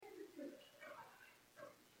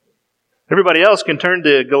Everybody else can turn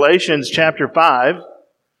to Galatians chapter 5.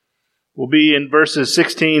 We'll be in verses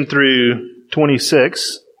 16 through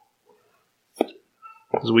 26.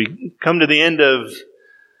 As we come to the end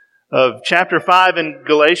of chapter 5 in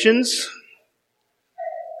Galatians,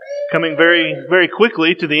 coming very, very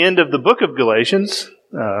quickly to the end of the book of Galatians.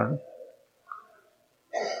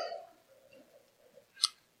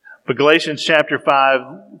 But Galatians chapter 5,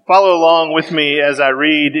 follow along with me as I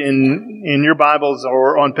read in your Bibles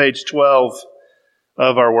or on page 12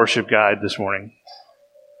 of our worship guide this morning.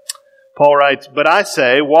 Paul writes, "But I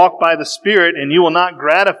say, walk by the Spirit, and you will not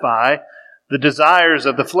gratify the desires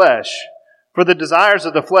of the flesh. For the desires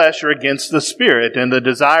of the flesh are against the Spirit, and the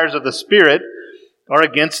desires of the Spirit are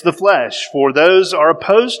against the flesh. For those are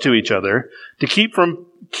opposed to each other to keep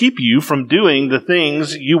you from doing the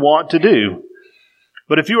things you want to do.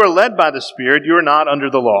 But if you are led by the Spirit, you are not under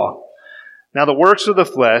the law. Now the works of the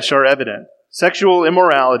flesh are evident: sexual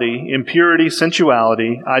immorality, impurity,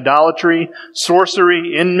 sensuality, idolatry,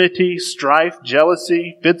 sorcery, enmity, strife,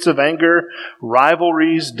 jealousy, fits of anger,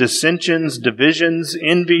 rivalries, dissensions, divisions,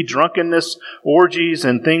 envy, drunkenness, orgies,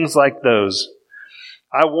 and things like those.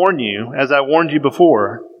 I warn you, as I warned you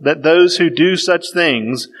before, that those who do such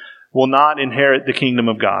things will not inherit the kingdom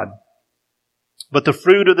of God. But the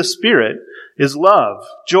fruit of the Spirit is love,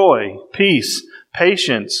 joy, peace,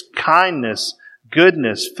 patience, kindness,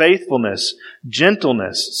 goodness, faithfulness,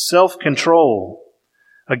 gentleness, self-control.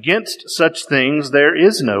 Against such things there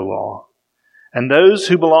is no law. And those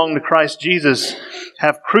who belong to Christ Jesus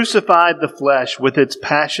have crucified the flesh with its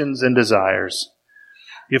passions and desires.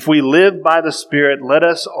 If we live by the Spirit, let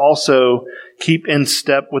us also keep in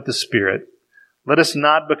step with the Spirit. Let us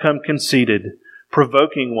not become conceited,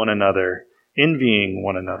 provoking one another, envying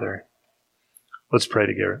one another." Let's pray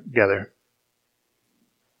together.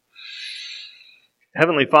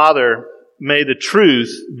 Heavenly Father, may the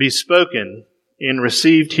truth be spoken and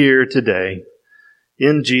received here today.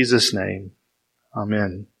 In Jesus' name,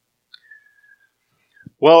 amen.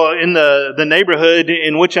 Well, in the neighborhood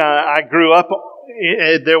in which I grew up,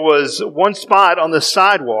 there was one spot on the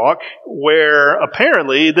sidewalk where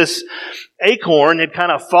apparently this acorn had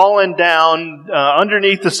kind of fallen down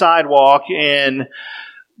underneath the sidewalk and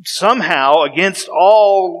somehow, against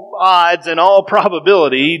all odds and all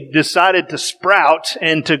probability, decided to sprout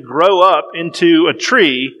and to grow up into a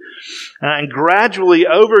tree. And gradually,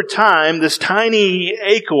 over time, this tiny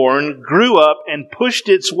acorn grew up and pushed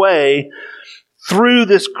its way through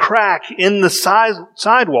this crack in the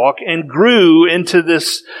sidewalk and grew into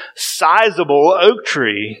this sizable oak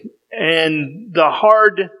tree. And the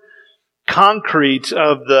hard concrete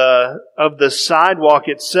of the sidewalk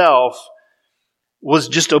itself was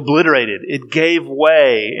just obliterated. It gave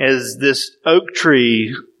way as this oak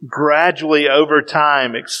tree gradually over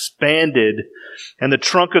time expanded, and the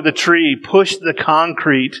trunk of the tree pushed the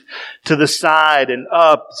concrete to the side and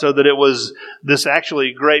up so that it was this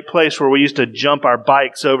actually great place where we used to jump our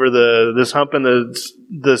bikes over this hump in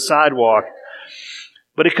the sidewalk.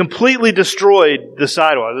 But it completely destroyed the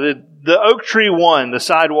sidewalk. The oak tree won, the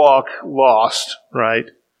sidewalk lost, right?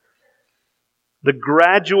 The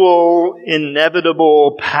gradual,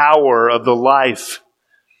 inevitable power of the life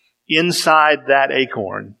inside that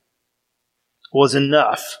acorn was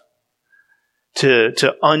enough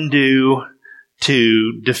to undo,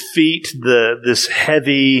 to defeat this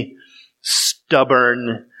heavy,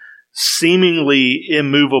 stubborn, seemingly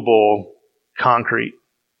immovable concrete.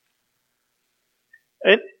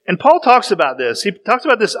 And Paul talks about this. He talks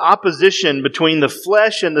about this opposition between the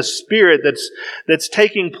flesh and the Spirit that's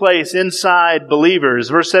taking place inside believers.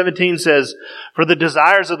 Verse 17 says, "For the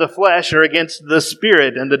desires of the flesh are against the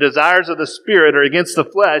Spirit, and the desires of the Spirit are against the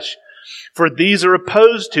flesh, for these are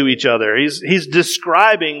opposed to each other." He's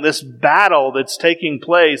describing this battle that's taking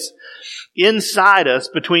place inside us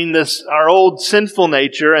between our old sinful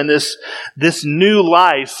nature and this new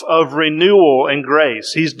life of renewal and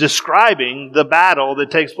grace. He's describing the battle that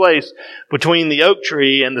takes place between the oak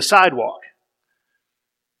tree and the sidewalk.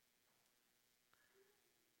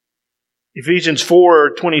 Ephesians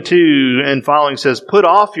 4:22 and following says, "Put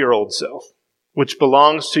off your old self, which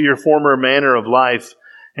belongs to your former manner of life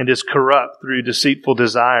and is corrupt through deceitful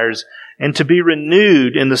desires, and to be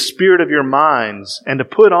renewed in the spirit of your minds, and to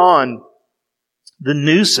put on the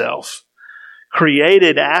new self,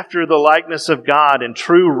 created after the likeness of God in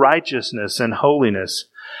true righteousness and holiness."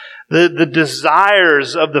 The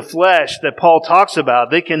desires of the flesh that Paul talks about,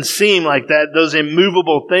 they can seem like that, those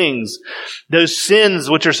immovable things, those sins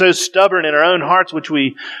which are so stubborn in our own hearts, which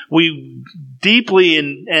we deeply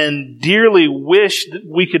and dearly wish that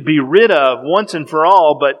we could be rid of once and for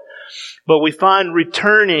all, but but we find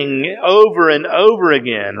returning over and over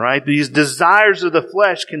again, right? These desires of the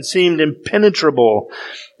flesh can seem impenetrable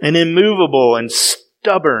and immovable and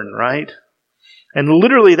stubborn, right? And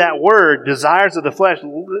literally that word, desires of the flesh,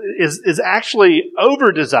 is actually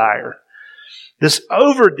over-desire. These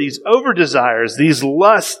over-desires, these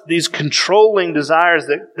lusts, these controlling desires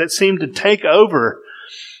that seem to take over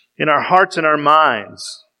in our hearts and our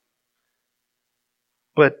minds.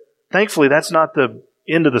 But thankfully, that's not the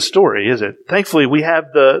end of the story, is it? Thankfully, we have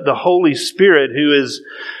the Holy Spirit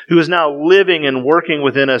who is now living and working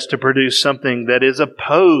within us to produce something that is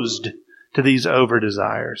opposed to these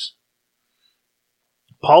over-desires.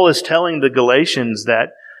 Paul is telling the Galatians that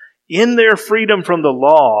in their freedom from the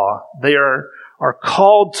law, they are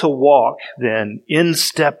called to walk then in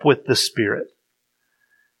step with the Spirit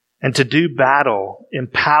and to do battle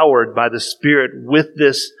empowered by the Spirit with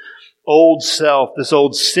this old self, this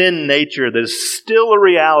old sin nature that is still a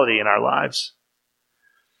reality in our lives.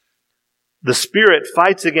 The Spirit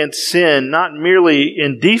fights against sin not merely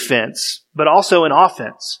in defense, but also in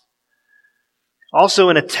offense. Also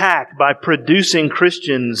an attack by producing in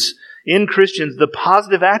Christians the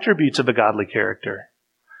positive attributes of a godly character.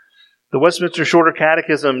 The Westminster Shorter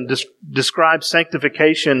Catechism describes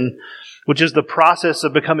sanctification, which is the process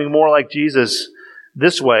of becoming more like Jesus,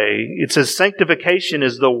 this way. It says, sanctification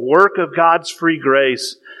is the work of God's free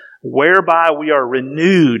grace, whereby we are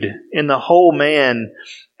renewed in the whole man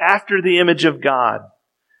after the image of God,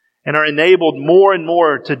 and are enabled more and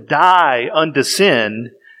more to die unto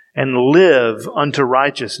sin and live unto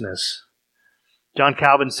righteousness. John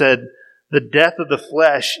Calvin said, the death of the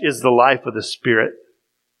flesh is the life of the Spirit.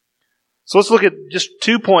 So let's look at just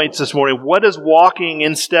 2 points this morning. What does walking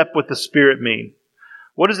in step with the Spirit mean?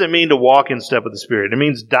 What does it mean to walk in step with the Spirit? It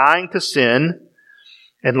means dying to sin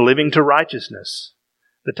and living to righteousness.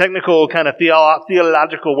 The technical kind of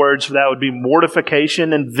theological words for that would be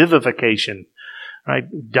mortification and vivification. Right?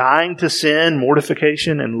 Dying to sin,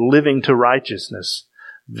 mortification, and living to righteousness,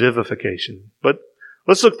 vivification. But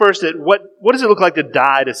let's look first at what does it look like to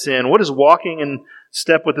die to sin? What does walking in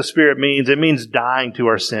step with the Spirit means? It means dying to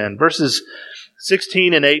our sin. Verses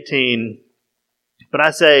 16 and 18. But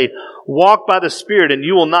I say, walk by the Spirit, and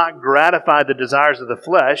you will not gratify the desires of the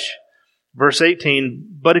flesh. Verse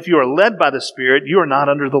 18, but if you are led by the Spirit, you are not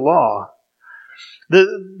under the law.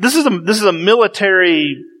 This is a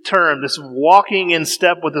military term, this walking in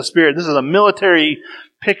step with the Spirit. This is a military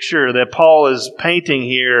picture that Paul is painting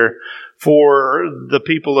here for the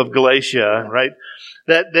people of Galatia, right?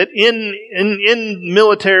 That in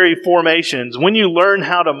military formations, when you learn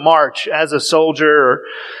how to march as a soldier,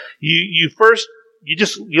 you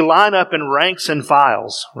line up in ranks and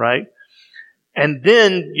files, right? And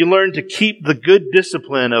then you learn to keep the good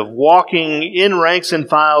discipline of walking in ranks and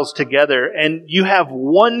files together. And you have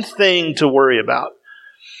one thing to worry about: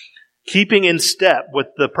 keeping in step with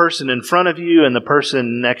the person in front of you and the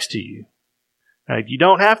person next to you. Right? You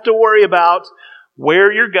don't have to worry about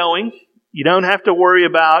where you're going. You don't have to worry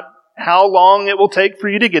about how long it will take for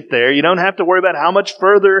you to get there. You don't have to worry about how much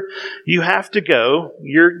further you have to go.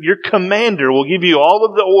 Your commander will give you all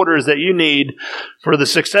of the orders that you need for the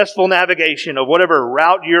successful navigation of whatever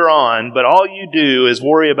route you're on, but all you do is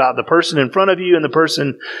worry about the person in front of you and the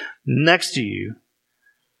person next to you,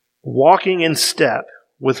 walking in step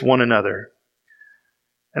with one another.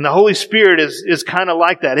 And the Holy Spirit is kind of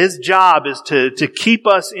like that. His job is to keep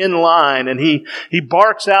us in line, and He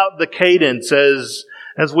barks out the cadence as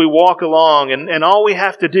we walk along, and all we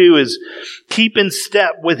have to do is keep in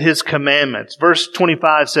step with His commandments. Verse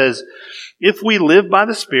 25 says, if we live by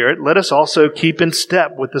the Spirit, let us also keep in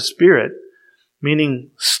step with the Spirit,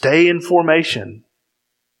 meaning stay in formation.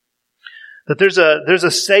 That there's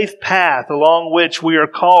a safe path along which we are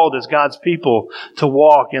called as God's people to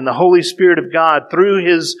walk, and the Holy Spirit of God, through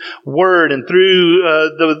His Word and through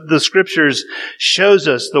the Scriptures, shows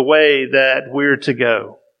us the way that we're to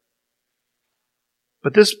go.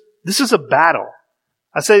 But this is a battle.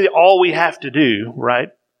 I say all we have to do, right?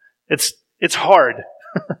 It's hard.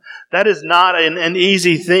 That is not an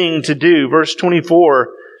easy thing to do. Verse 24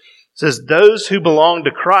 says, those who belong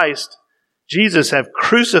to Christ Jesus have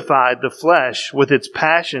crucified the flesh with its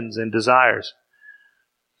passions and desires.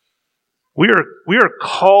 We are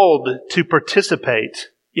called to participate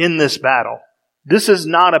in this battle. This is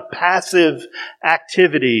not a passive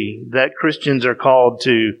activity that Christians are called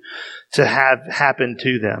to have happen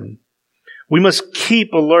to them. We must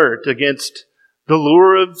keep alert against the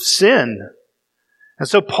lure of sin. And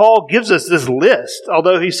so Paul gives us this list,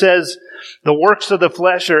 although he says the works of the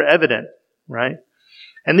flesh are evident, right?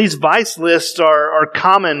 And these vice lists are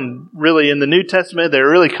common, really, in the New Testament. They're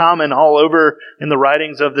really common all over in the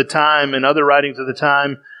writings of the time and other writings of the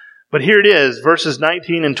time. But here it is, verses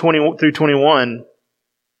 19 and 20 through 21.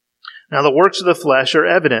 Now the works of the flesh are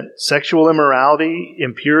evident: sexual immorality,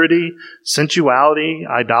 impurity, sensuality,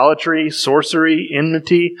 idolatry, sorcery,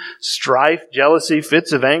 enmity, strife, jealousy,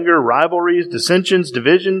 fits of anger, rivalries, dissensions,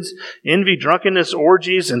 divisions, envy, drunkenness,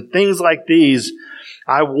 orgies, and things like these.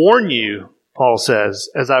 I warn you, Paul says,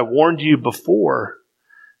 as I warned you before,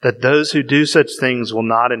 that those who do such things will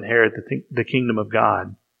not inherit the kingdom of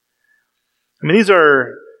God. I mean, these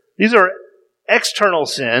are external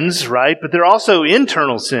sins, right? But they're also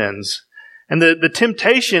internal sins. And the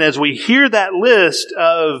temptation, as we hear that list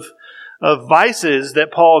of vices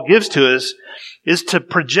that Paul gives to us, is to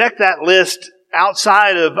project that list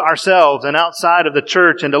outside of ourselves and outside of the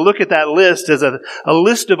church, and to look at that list as a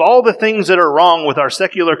list of all the things that are wrong with our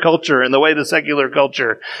secular culture and the way the secular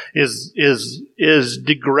culture is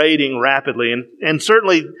degrading rapidly. And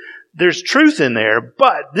certainly there's truth in there,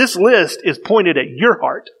 but this list is pointed at your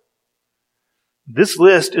heart. This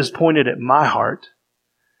list is pointed at my heart.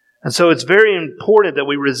 And so it's very important that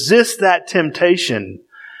we resist that temptation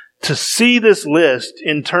to see this list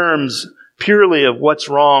in terms purely of what's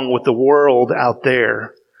wrong with the world out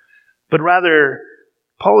there. But rather,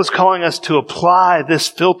 Paul is calling us to apply this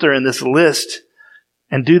filter and this list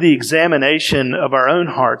and do the examination of our own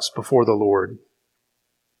hearts before the Lord.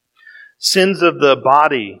 Sins of the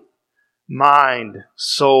body, mind,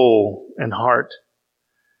 soul, and heart.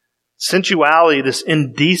 Sensuality, this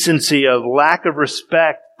indecency of lack of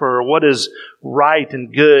respect for what is right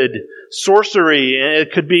and good. Sorcery,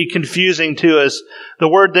 it could be confusing to us. The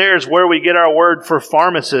word there is where we get our word for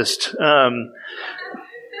pharmacist.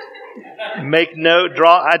 Make note,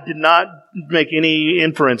 I did not make any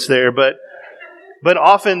inference there, but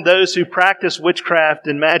often those who practice witchcraft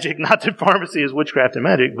and magic, not that pharmacy is witchcraft and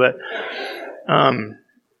magic, but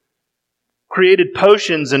created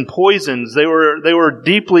potions and poisons. They were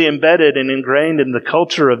deeply embedded and ingrained in the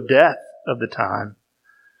culture of death of the time.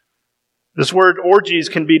 This word orgies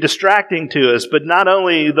can be distracting to us, but not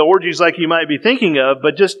only the orgies like you might be thinking of,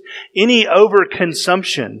 but just any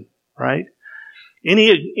overconsumption, right?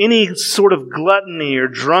 Any sort of gluttony or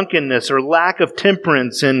drunkenness or lack of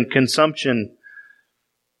temperance in consumption.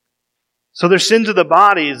 So there's sins of the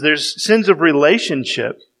bodies, there's sins of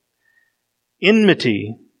relationship,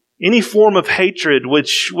 enmity, any form of hatred,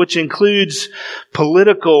 which includes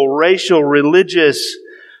political, racial, religious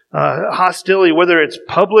hostility, whether it's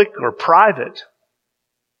public or private.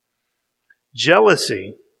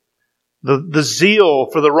 Jealousy, the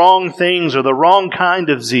zeal for the wrong things or the wrong kind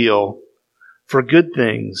of zeal for good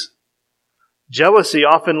things. Jealousy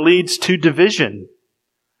often leads to division.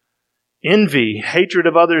 Envy, hatred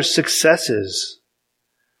of others' successes.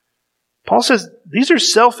 Paul says these are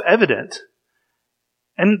self-evident.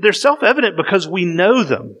 And they're self-evident because we know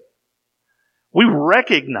them. We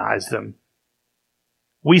recognize them.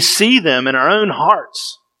 We see them in our own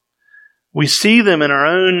hearts. We see them in our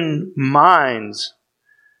own minds.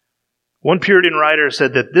 One Puritan writer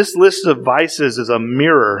said that this list of vices is a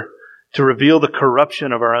mirror to reveal the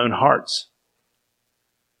corruption of our own hearts.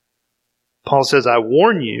 Paul says, I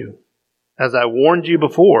warn you, as I warned you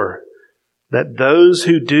before, that those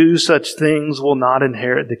who do such things will not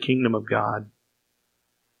inherit the kingdom of God.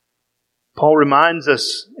 Paul reminds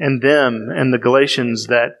us and them and the Galatians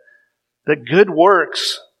that good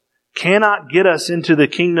works cannot get us into the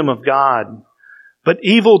kingdom of God, but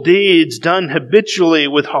evil deeds done habitually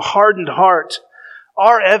with a hardened heart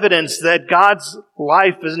are evidence that God's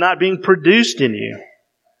life is not being produced in you.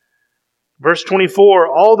 Verse 24,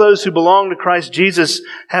 all those who belong to Christ Jesus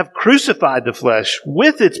have crucified the flesh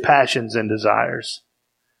with its passions and desires.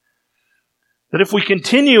 That if we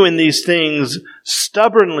continue in these things,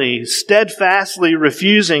 stubbornly, steadfastly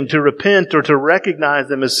refusing to repent or to recognize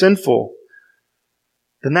them as sinful,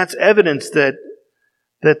 then that's evidence that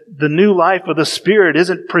the new life of the Spirit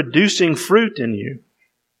isn't producing fruit in you.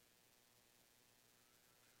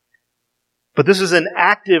 But this is an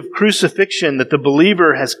active crucifixion that the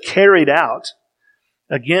believer has carried out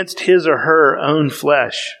against his or her own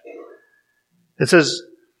flesh. It says,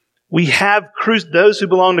 those who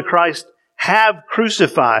belong to Christ have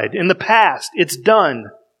crucified. In the past, it's done.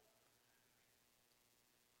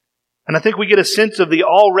 And I think we get a sense of the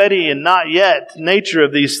already and not yet nature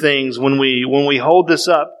of these things when we hold this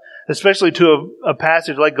up, especially to a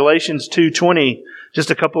passage like Galatians 2:20, just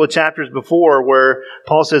a couple of chapters before, where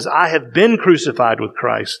Paul says, I have been crucified with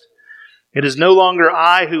Christ. It is no longer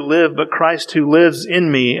I who live, but Christ who lives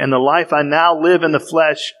in me. And the life I now live in the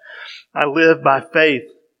flesh, I live by faith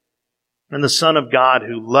and the Son of God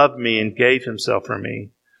who loved me and gave himself for me.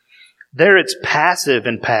 There it's passive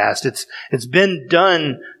and past. It's been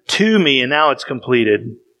done to me and now it's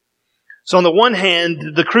completed. So on the one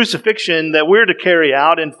hand, the crucifixion that we're to carry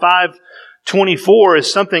out in 5:24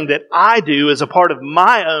 is something that I do as a part of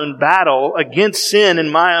my own battle against sin in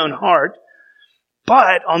my own heart.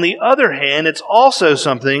 But on the other hand, it's also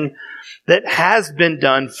something that has been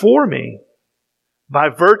done for me by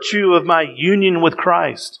virtue of my union with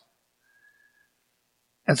Christ.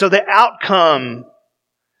 And so the outcome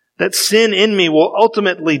that sin in me will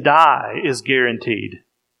ultimately die is guaranteed.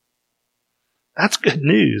 That's good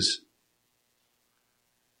news.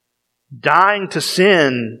 Dying to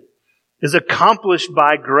sin is accomplished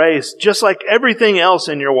by grace, just like everything else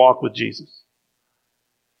in your walk with Jesus.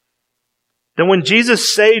 Then when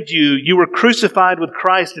Jesus saved you, you were crucified with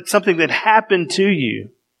Christ. It's something that happened to you.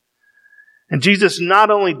 And Jesus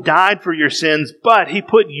not only died for your sins, but he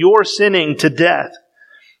put your sinning to death.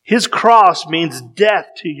 His cross means death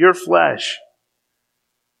to your flesh.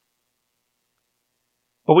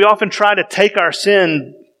 But we often try to take our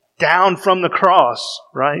sin down from the cross,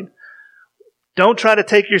 right? Don't try to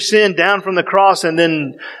take your sin down from the cross and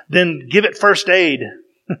then give it first aid.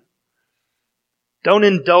 Don't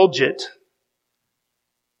indulge it.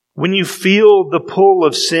 When you feel the pull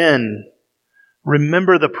of sin,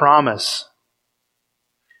 remember the promise.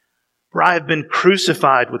 For I have been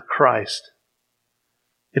crucified with Christ.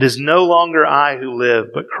 It is no longer I who live,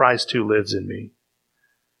 but Christ who lives in me.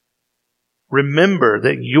 Remember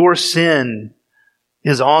that your sin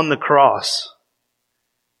is on the cross.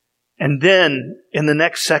 And then, in the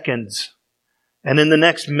next seconds, and in the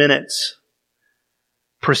next minutes,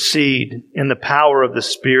 proceed in the power of the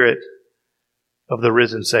Spirit of the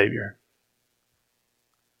risen Savior.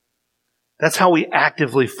 That's how we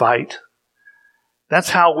actively fight. That's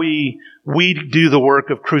how we do the work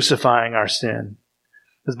of crucifying our sin.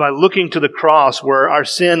 Is by looking to the cross where our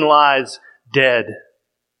sin lies dead.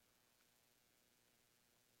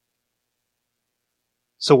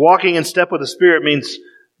 So walking in step with the Spirit means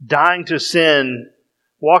dying to sin.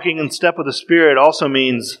 Walking in step with the Spirit also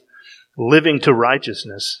means living to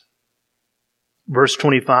righteousness. Verse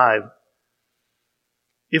 25.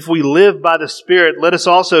 If we live by the Spirit, let us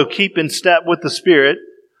also keep in step with the Spirit.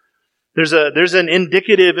 There's an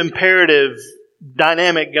indicative, imperative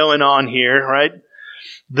dynamic going on here, right?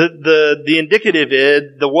 The indicative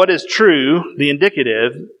is, the what is true, the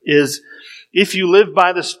indicative is, if you live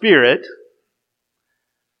by the Spirit,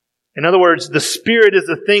 in other words, the Spirit is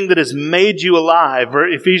the thing that has made you alive.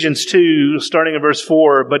 Ephesians 2, starting in verse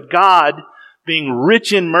 4, but God, being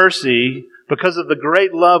rich in mercy, because of the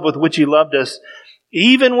great love with which He loved us,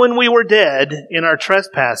 even when we were dead in our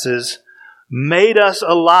trespasses, made us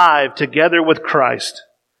alive together with Christ.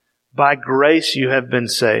 By grace you have been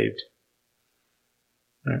saved.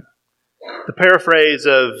 The paraphrase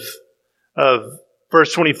of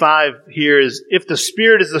verse 25 here is, if the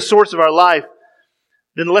Spirit is the source of our life,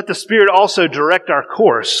 then let the Spirit also direct our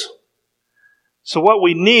course. So what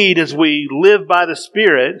we need as we live by the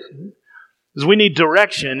Spirit is we need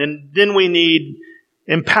direction, and then we need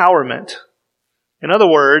empowerment. In other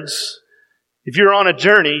words, if you're on a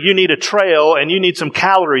journey, you need a trail and you need some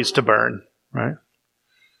calories to burn, right?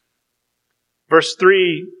 Verse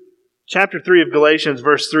 3, chapter 3 of Galatians,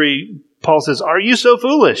 verse 3, Paul says, are you so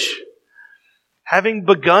foolish? Having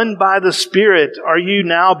begun by the Spirit, are you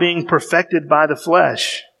now being perfected by the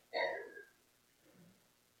flesh?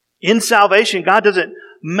 In salvation, God doesn't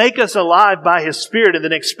make us alive by His Spirit and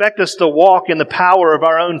then expect us to walk in the power of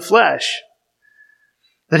our own flesh.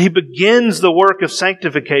 That He begins the work of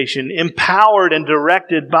sanctification, empowered and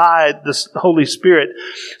directed by the Holy Spirit.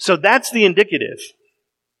 So that's the indicative.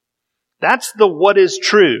 That's the what is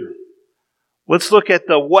true. Let's look at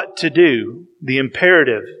the what to do, the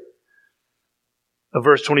imperative of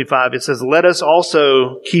verse 25. It says, let us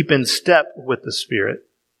also keep in step with the Spirit.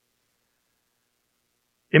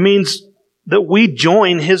 It means that we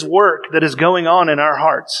join His work that is going on in our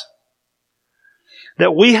hearts.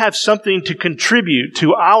 That we have something to contribute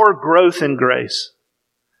to our growth in grace.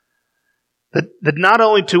 That not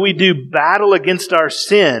only do we do battle against our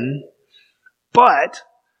sin, but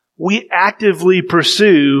we actively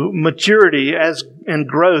pursue maturity and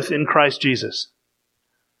growth in Christ Jesus.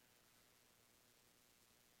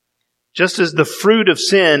 Just as the fruit of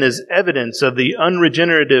sin is evidence of the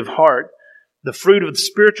unregenerative heart, the fruit of the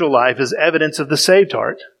spiritual life is evidence of the saved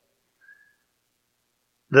heart.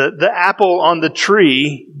 The apple on the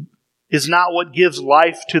tree is not what gives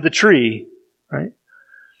life to the tree, right?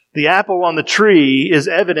 The apple on the tree is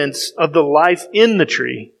evidence of the life in the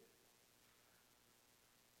tree.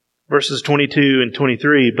 verses 22 and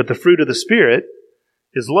 23. But the fruit of the Spirit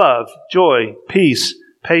is love, joy, peace,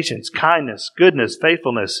 patience, kindness, goodness,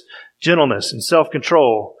 faithfulness, gentleness, and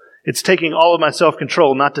self-control. It's taking all of my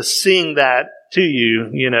self-control not to sing that to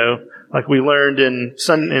you, like we learned in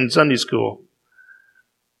Sunday school.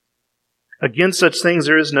 Against such things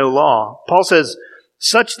there is no law. Paul says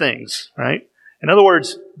such things, right? In other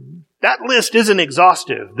words, that list isn't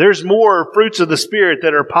exhaustive. There's more fruits of the Spirit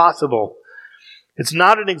that are possible. It's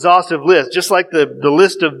not an exhaustive list, just like the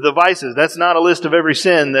list of the vices. That's not a list of every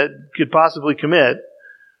sin that could possibly commit.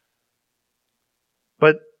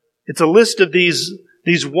 But it's a list of these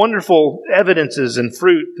wonderful evidences and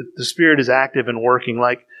fruit that the Spirit is active and working,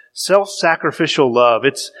 like self-sacrificial love.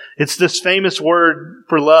 It's this famous word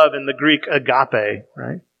for love in the Greek, agape,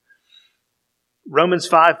 right? Romans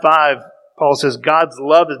 5:5, Paul says, God's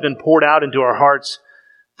love has been poured out into our hearts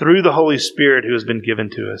through the Holy Spirit who has been given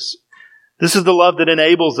to us. This is the love that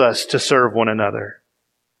enables us to serve one another.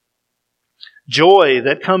 Joy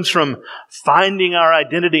that comes from finding our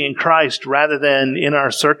identity in Christ rather than in our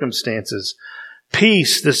circumstances.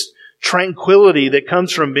 Peace, this tranquility that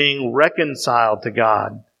comes from being reconciled to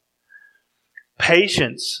God.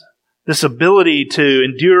 Patience, this ability to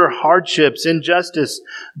endure hardships, injustice,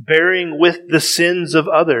 bearing with the sins of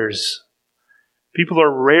others. People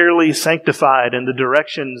are rarely sanctified in the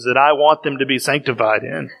directions that I want them to be sanctified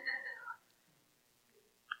in.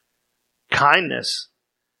 Kindness,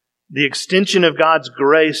 the extension of God's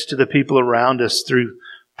grace to the people around us through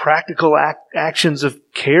practical actions of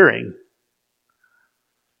caring.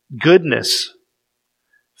 Goodness,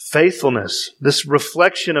 faithfulness, this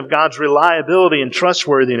reflection of God's reliability and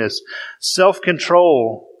trustworthiness.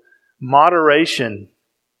 Self-control, moderation,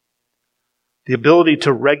 the ability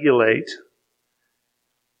to regulate.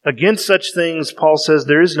 Against such things, Paul says,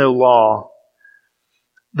 there is no law.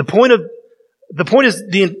 The point is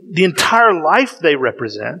the entire life they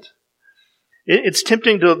represent. It's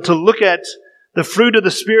tempting to look at the fruit of the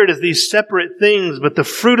Spirit as these separate things, but the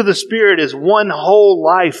fruit of the Spirit is one whole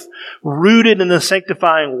life rooted in the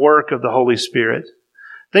sanctifying work of the Holy Spirit.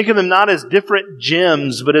 Think of them not as different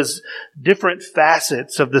gems, but as different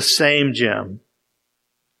facets of the same gem.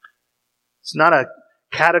 It's not a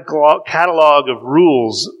catalog of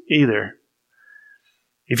rules either.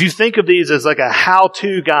 If you think of these as like a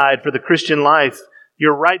how-to guide for the Christian life,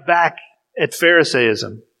 you're right back at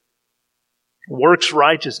Pharisaism. Works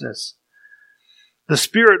righteousness. The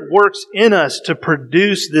Spirit works in us to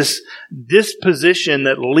produce this disposition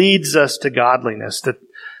that leads us to godliness,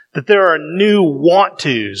 that there are new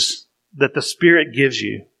want-tos that the Spirit gives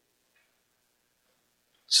you.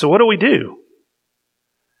 So what do?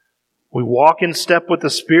 We walk in step with the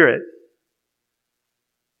Spirit.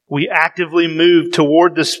 We actively move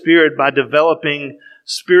toward the Spirit by developing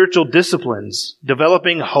spiritual disciplines,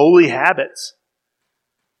 developing holy habits.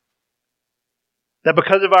 That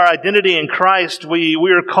because of our identity in Christ, we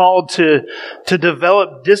are called to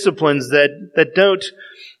develop disciplines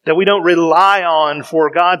that we don't rely on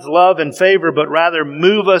for God's love and favor, but rather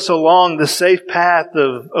move us along the safe path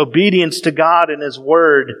of obedience to God and His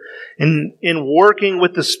Word, in working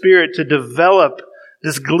with the Spirit to develop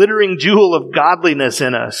this glittering jewel of godliness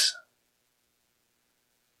in us.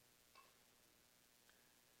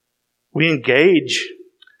 We engage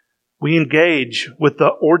with the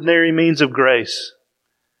ordinary means of grace.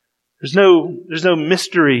 There's no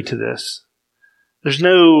mystery to this. There's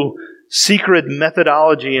no secret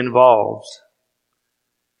methodology involved.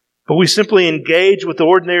 But we simply engage with the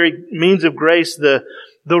ordinary means of grace, the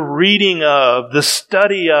reading of, the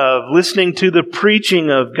study of, listening to the preaching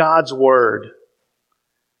of God's Word.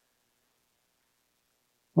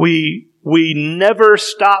 We never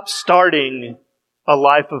stop starting a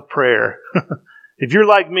life of prayer. If you're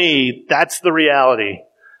like me, that's the reality.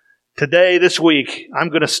 Today, this week, I'm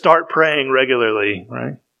going to start praying regularly,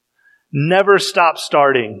 right? Never stop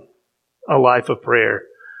starting a life of prayer.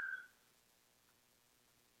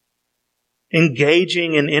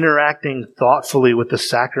 Engaging and interacting thoughtfully with the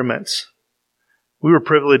sacraments. We were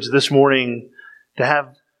privileged this morning to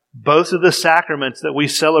have both of the sacraments that we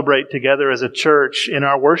celebrate together as a church in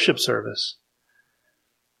our worship service.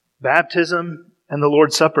 Baptism and the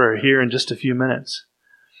Lord's Supper here in just a few minutes.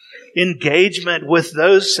 Engagement with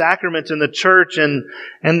those sacraments in the church and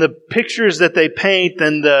the pictures that they paint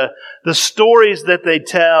and the stories that they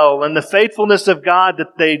tell and the faithfulness of God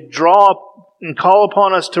that they draw and call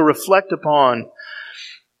upon us to reflect upon.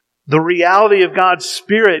 The reality of God's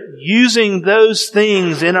Spirit using those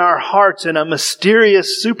things in our hearts in a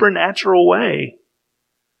mysterious, supernatural way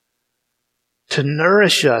to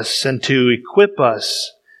nourish us and to equip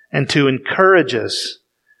us and to encourage us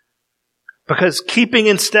Because keeping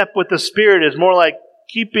in step with the Spirit is more like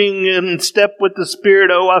keeping in step with the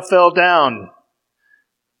Spirit. Oh, I fell down.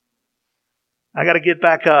 I got to get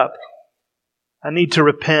back up. I need to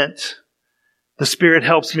repent. The Spirit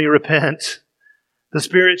helps me repent. The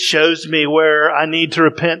Spirit shows me where I need to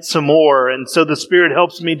repent some more. And so the Spirit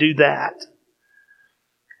helps me do that.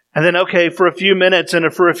 And then, okay, for a few minutes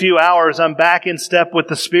and for a few hours, I'm back in step with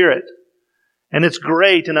the Spirit. And it's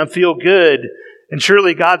great and I feel good. And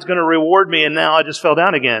surely God's going to reward me, and now I just fell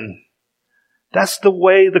down again. That's the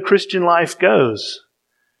way the Christian life goes.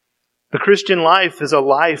 The Christian life is a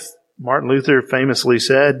life, Martin Luther famously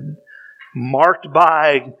said, marked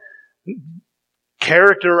by,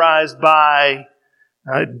 characterized by,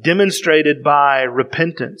 demonstrated by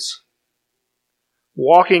repentance.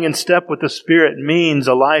 Walking in step with the Spirit means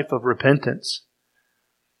a life of repentance.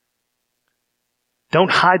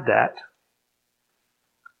 Don't hide that.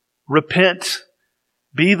 Repent.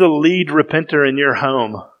 Be the lead repenter in your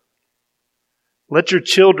home. Let your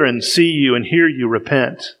children see you and hear you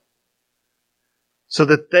repent, so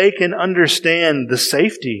that they can understand the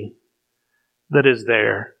safety that is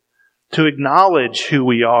there to acknowledge who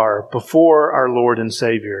we are before our Lord and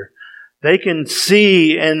Savior. They can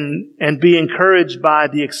see and be encouraged by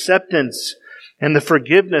the acceptance and the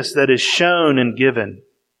forgiveness that is shown and given.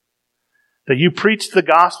 That you preach the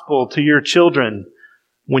gospel to your children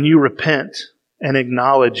when you repent and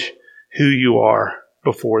acknowledge who you are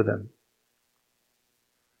before them.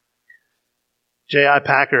 J.I.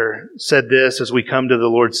 Packer said this as we come to the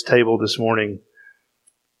Lord's table this morning.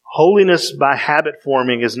 Holiness by habit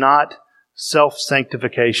forming is not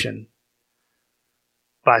self-sanctification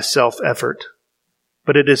by self-effort,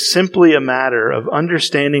 but it is simply a matter of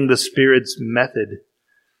understanding the Spirit's method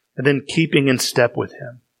and then keeping in step with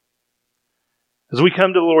Him. As we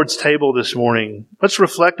come to the Lord's table this morning, let's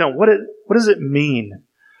reflect on what does it mean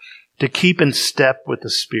to keep in step with the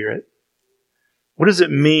Spirit? What does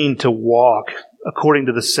it mean to walk according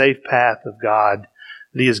to the safe path of God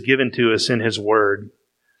that He has given to us in His Word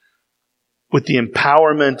with the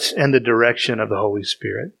empowerment and the direction of the Holy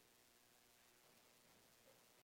Spirit?